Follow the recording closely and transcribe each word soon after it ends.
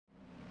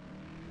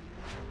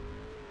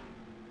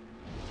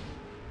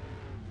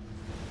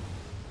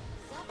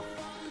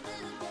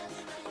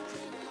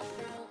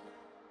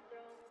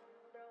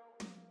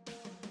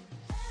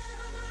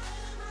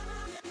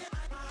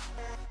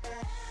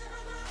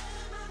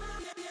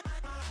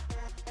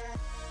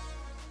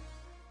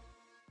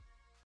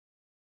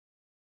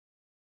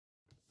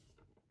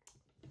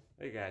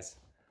Hey guys,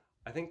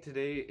 I think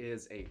today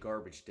is a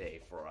garbage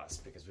day for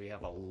us because we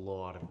have a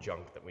lot of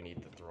junk that we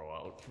need to throw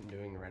out from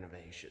doing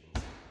renovations.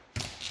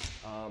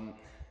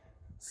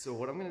 So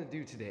what I'm gonna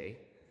do today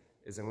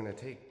is I'm gonna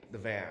take the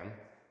van,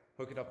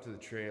 hook it up to the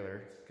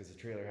trailer, because the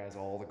trailer has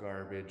all the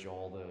garbage,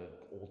 all the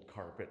old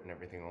carpet and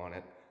everything on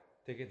it,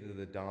 take it to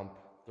the dump,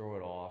 throw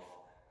it off,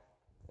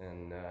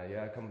 and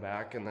yeah, come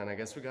back, and then I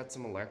guess we got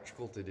some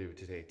electrical to do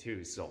today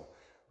too, so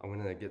I'm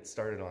gonna get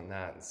started on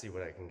that and see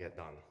what I can get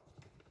done.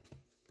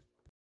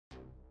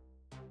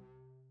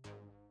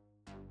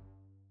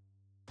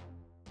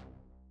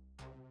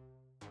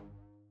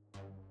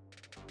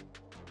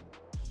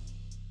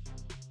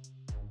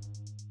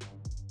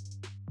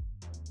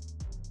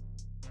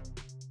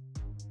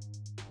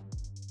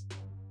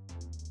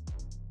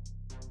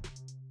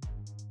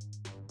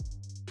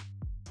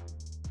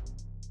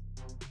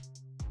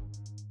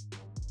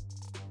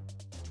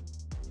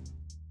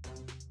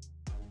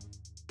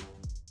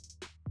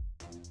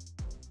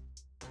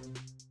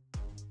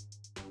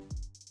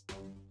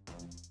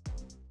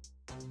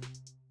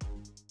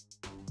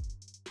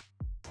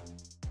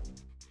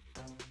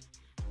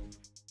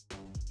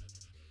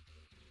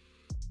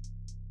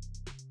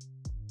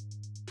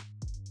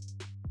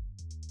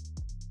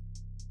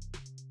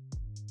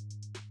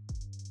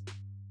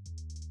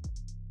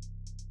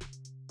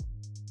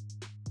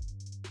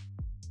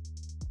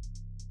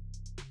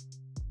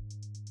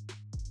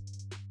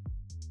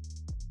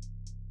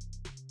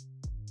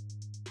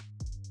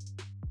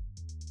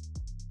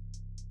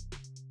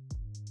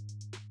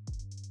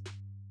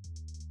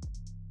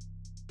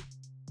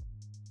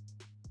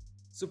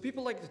 So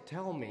people like to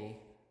tell me,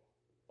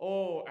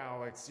 oh,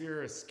 Alex,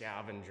 you're a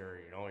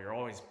scavenger, you're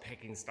always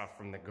picking stuff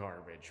from the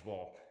garbage.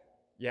 Well,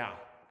 yeah,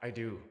 I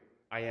do.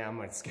 I am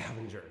a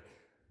scavenger.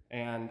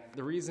 And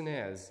the reason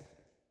is,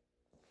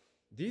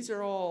 these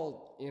are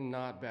all in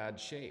not bad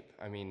shape.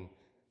 I mean,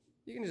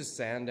 you can just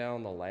sand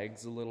down the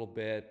legs a little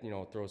bit,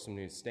 throw some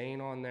new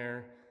stain on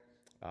there.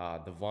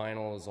 The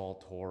vinyl is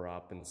all tore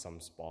up in some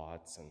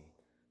spots and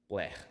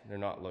blech, they're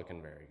not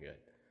looking very good.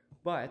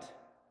 But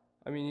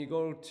I mean, you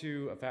go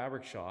to a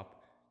fabric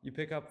shop, you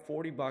pick up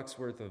 40 bucks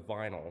worth of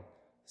vinyl,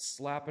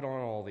 slap it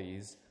on all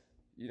these,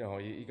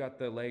 you got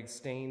the legs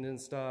stained and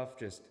stuff,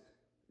 just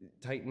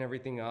tighten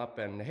everything up,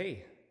 and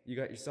hey, you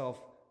got yourself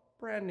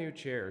brand new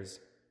chairs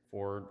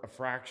for a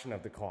fraction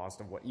of the cost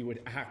of what you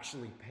would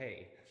actually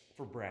pay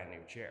for brand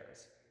new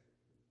chairs.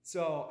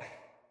 So,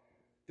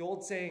 the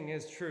old saying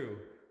is true,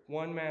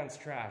 one man's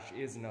trash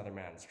is another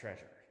man's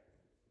treasure.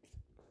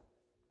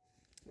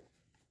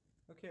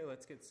 Okay,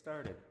 let's get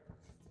started.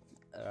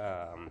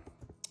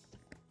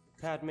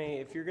 Padme,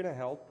 if you're gonna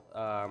help,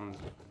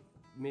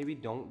 maybe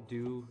don't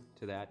do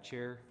to that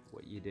chair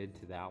what you did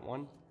to that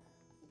one.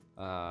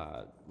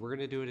 We're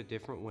gonna do it a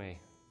different way.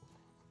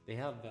 They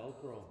have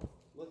Velcro.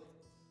 Look.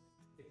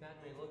 Hey,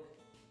 Padme, look.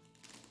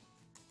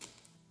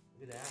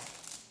 Look at that.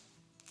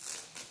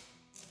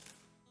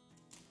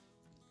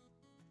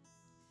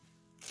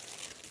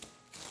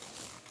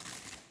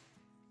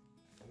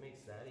 That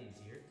makes that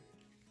easier.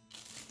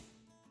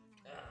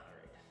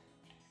 Alright.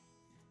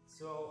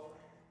 So,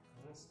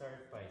 I'm going to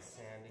start by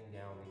sanding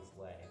down these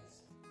legs.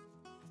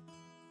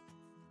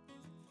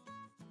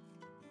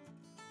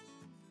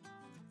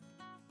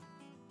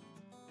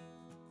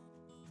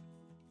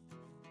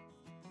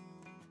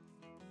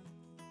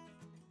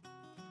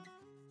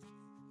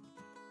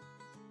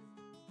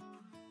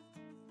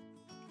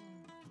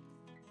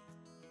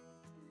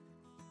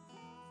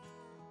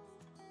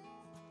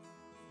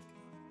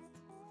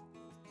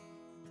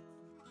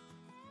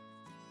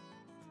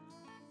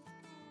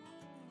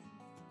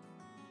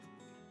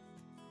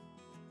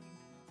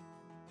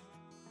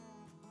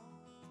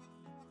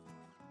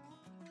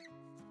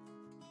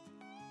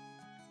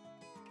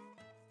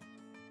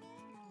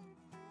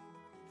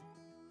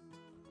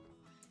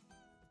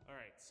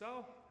 Alright,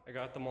 so I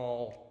got them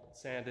all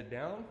sanded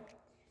down.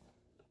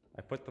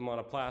 I put them on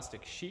a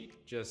plastic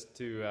sheet just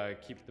to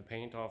keep the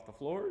paint off the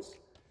floors.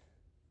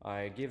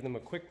 I gave them a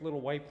quick little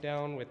wipe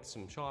down with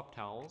some shop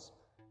towels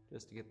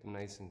just to get them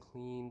nice and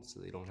clean so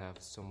they don't have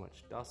so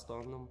much dust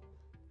on them.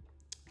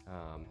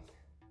 I'm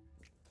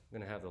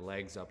gonna have the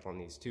legs up on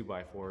these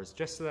 2x4s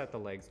just so that the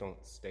legs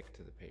don't stick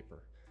to the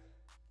paper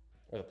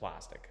or the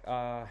plastic.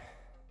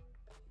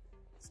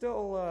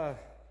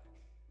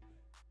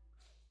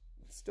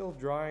 Still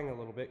drying a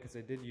little bit because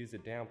I did use a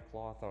damp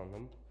cloth on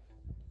them,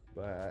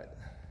 but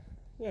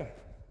yeah,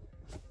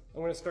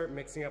 I'm going to start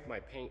mixing up my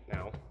paint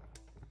now.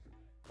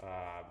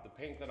 The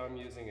paint that I'm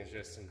using is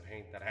just some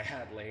paint that I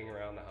had laying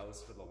around the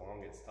house for the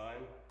longest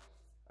time.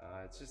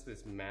 It's just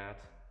this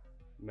matte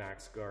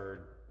Max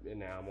Guard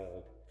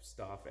enamel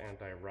stuff,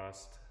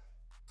 anti-rust.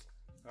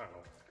 I don't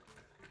know.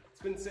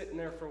 It's been sitting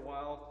there for a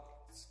while.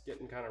 It's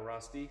getting kind of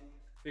rusty.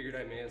 Figured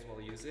I may as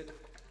well use it.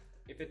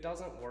 If it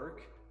doesn't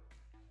work,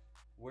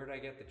 where'd I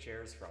get the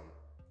chairs from?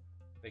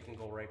 They can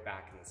go right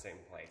back in the same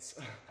place.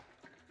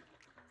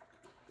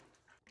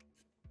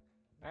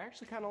 I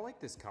actually kind of like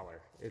this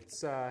color.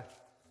 It's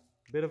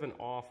bit of an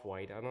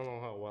off-white. I don't know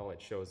how well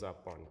it shows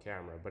up on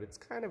camera, but it's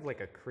kind of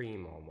like a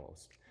cream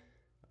almost.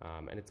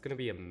 And it's gonna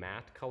be a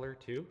matte color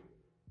too.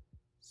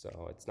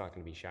 So it's not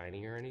gonna be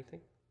shiny or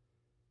anything,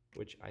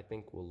 which I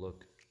think will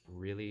look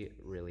really,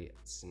 really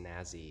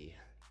snazzy.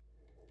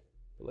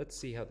 But let's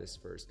see how this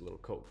first little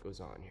coat goes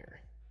on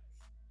here.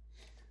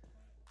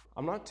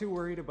 I'm not too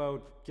worried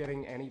about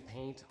getting any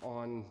paint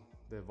on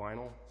the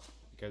vinyl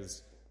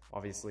because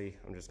obviously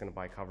I'm just gonna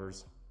buy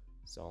covers.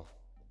 So,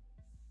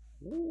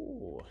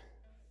 ooh.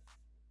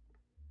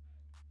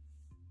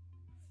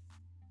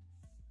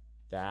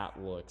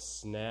 That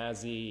looks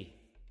snazzy.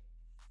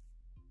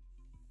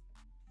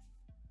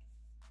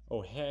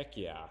 Oh, heck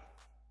yeah.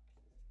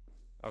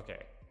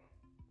 Okay.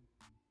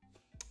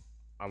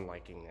 I'm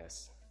liking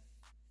this.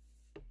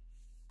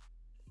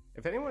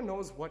 If anyone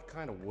knows what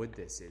kind of wood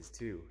this is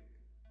too,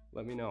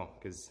 let me know,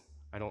 because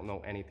I don't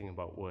know anything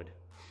about wood.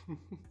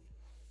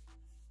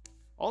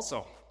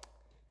 Also,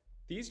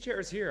 these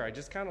chairs here, I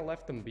just kind of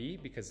left them be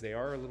because they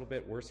are a little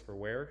bit worse for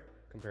wear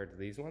compared to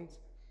these ones.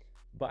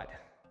 But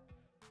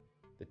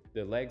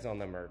the legs on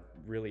them are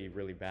really,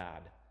 really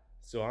bad.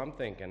 So I'm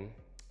thinking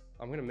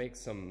I'm gonna make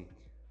some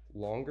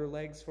longer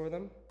legs for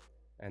them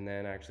and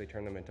then actually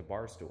turn them into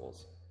bar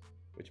stools,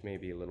 which may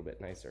be a little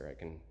bit nicer. I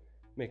can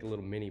make a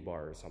little mini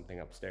bar or something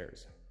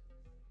upstairs.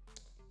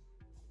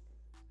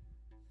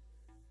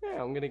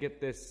 Yeah, I'm gonna get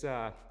this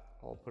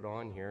all put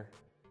on here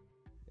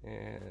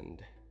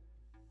and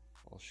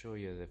I'll show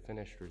you the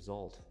finished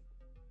result.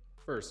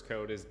 First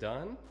coat is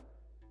done.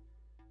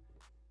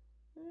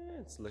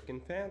 It's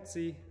looking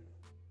fancy.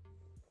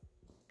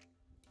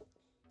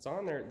 It's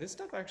on there. This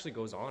stuff actually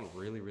goes on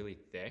really, really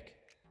thick.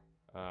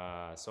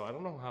 So I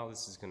don't know how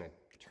this is gonna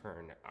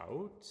turn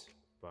out,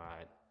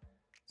 but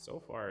so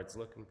far it's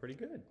looking pretty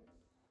good.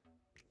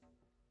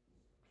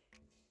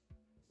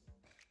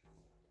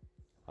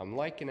 I'm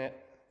liking it.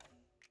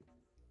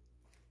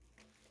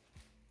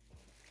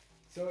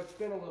 So it's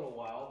been a little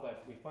while,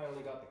 but we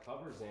finally got the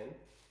covers in.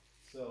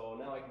 So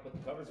now I can put the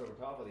covers over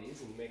top of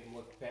these and make them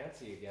look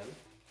fancy again.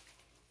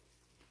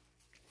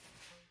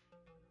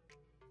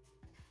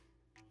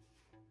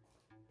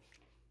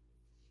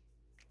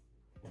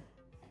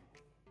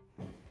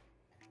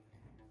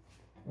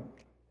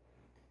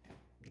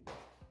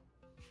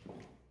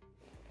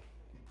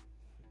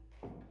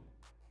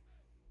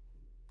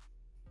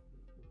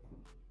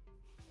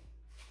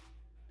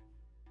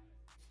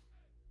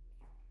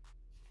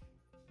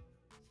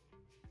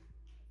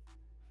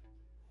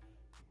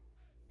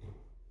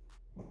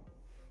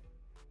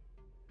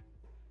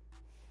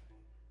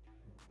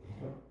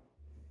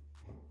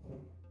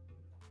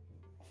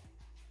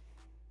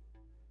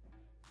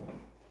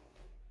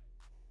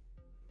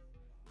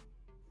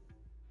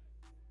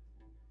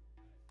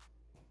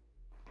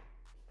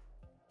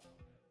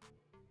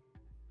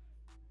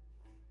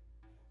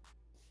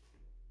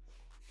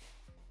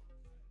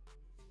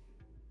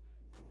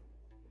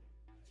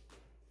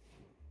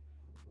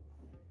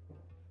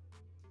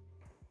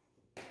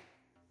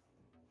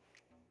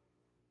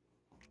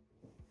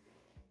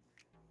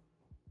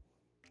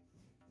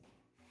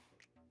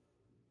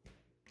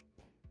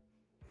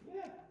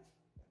 Yeah,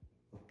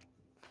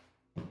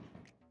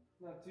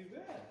 not too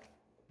bad.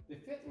 They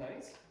fit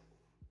nice.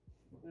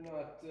 They're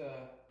not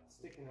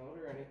sticking out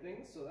or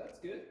anything, so that's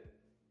good.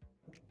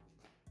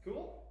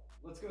 Cool.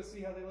 Let's go see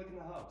how they look in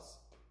the house.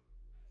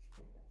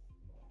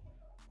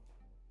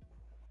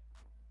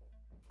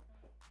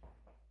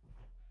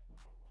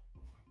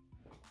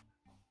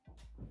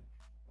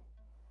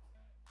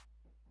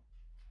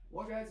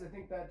 Well guys, I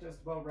think that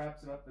just about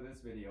wraps it up for this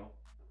video.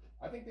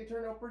 I think they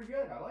turned out pretty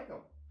good. I like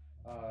them.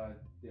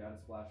 They add a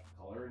splash of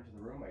color into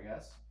the room, I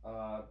guess.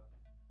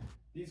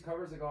 These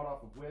covers I got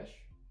off of Wish,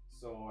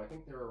 so I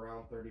think they're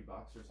around 30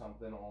 bucks or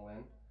something all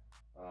in.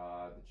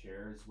 The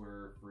chairs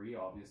were free,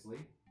 obviously.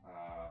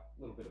 A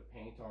little bit of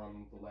paint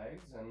on the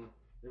legs and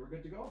they were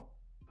good to go.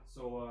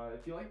 So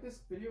if you like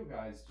this video,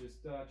 guys,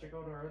 just check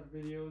out our other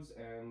videos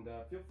and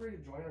feel free to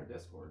join our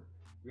Discord.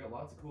 We got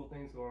lots of cool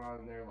things going on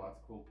in there, lots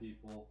of cool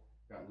people.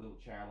 We got little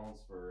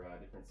channels for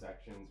different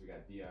sections. We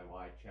got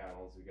DIY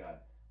channels, we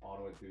got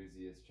auto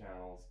enthusiast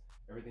channels,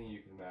 everything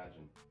you can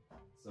imagine.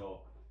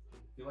 So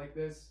if you like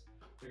this,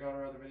 check out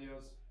our other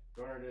videos,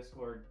 join our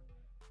Discord.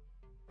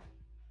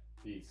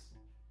 Peace.